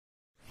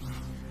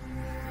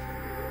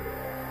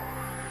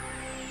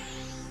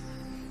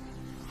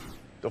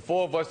The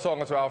four of us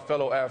talking to our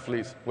fellow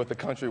athletes with the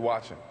country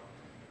watching,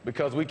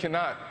 because we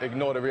cannot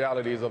ignore the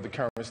realities of the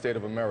current state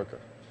of America.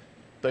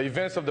 The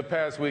events of the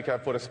past week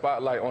have put a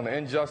spotlight on the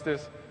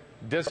injustice,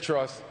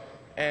 distrust,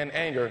 and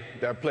anger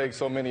that plague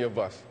so many of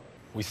us.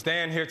 We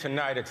stand here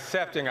tonight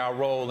accepting our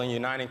role in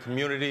uniting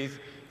communities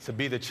to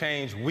be the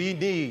change we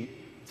need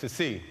to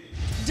see.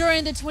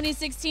 During the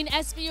 2016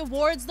 ESPY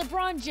Awards,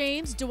 LeBron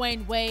James,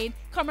 Dwyane,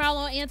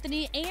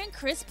 Karl-Anthony, and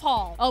Chris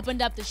Paul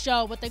opened up the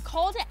show with a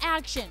call to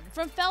action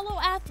from fellow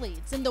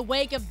athletes in the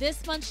wake of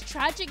this month's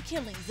tragic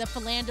killings of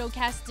Philando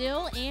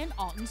Castile and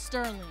Alton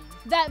Sterling.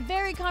 That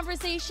very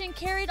conversation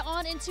carried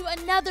on into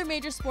another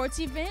major sports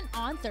event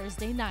on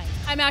Thursday night.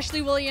 I'm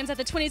Ashley Williams at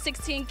the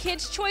 2016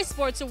 Kids' Choice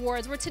Sports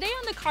Awards, where today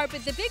on the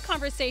carpet, the big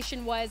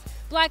conversation was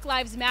Black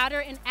Lives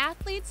Matter and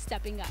athletes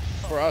stepping up.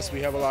 For us,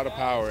 we have a lot of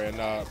power, and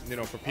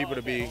for people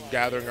to be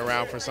gathering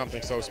around for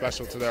something so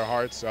special to their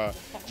hearts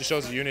just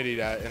shows the unity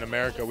that in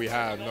America we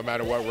have, no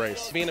matter what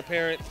race. Being a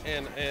parent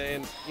and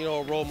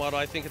a role model,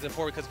 I think is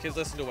important because kids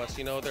listen to us.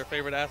 Their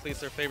favorite athletes,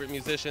 their favorite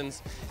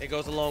musicians. It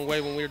goes a long way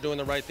when we're doing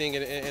the right thing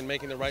and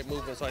making the right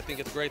movement. So I think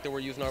it's great that we're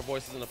using our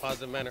voices in a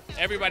positive manner.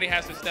 Everybody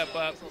has to step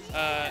up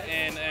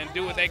and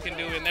do what they can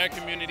do in their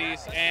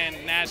communities and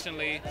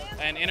nationally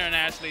and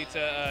internationally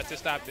to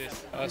stop this.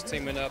 Us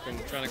teaming up and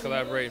trying to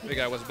collaborate and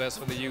figure out what's best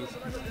for the youth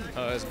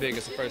is big.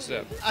 It's the first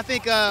step. I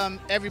think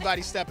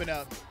everybody's stepping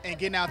up and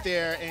getting out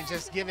there and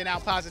just giving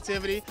out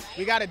positivity.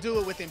 We got to do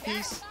it within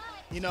peace.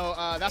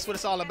 That's what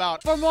it's all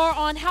about. For more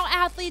on how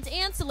athletes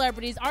and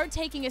celebrities are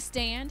taking a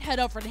stand, head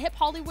over to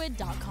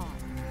HipHollywood.com.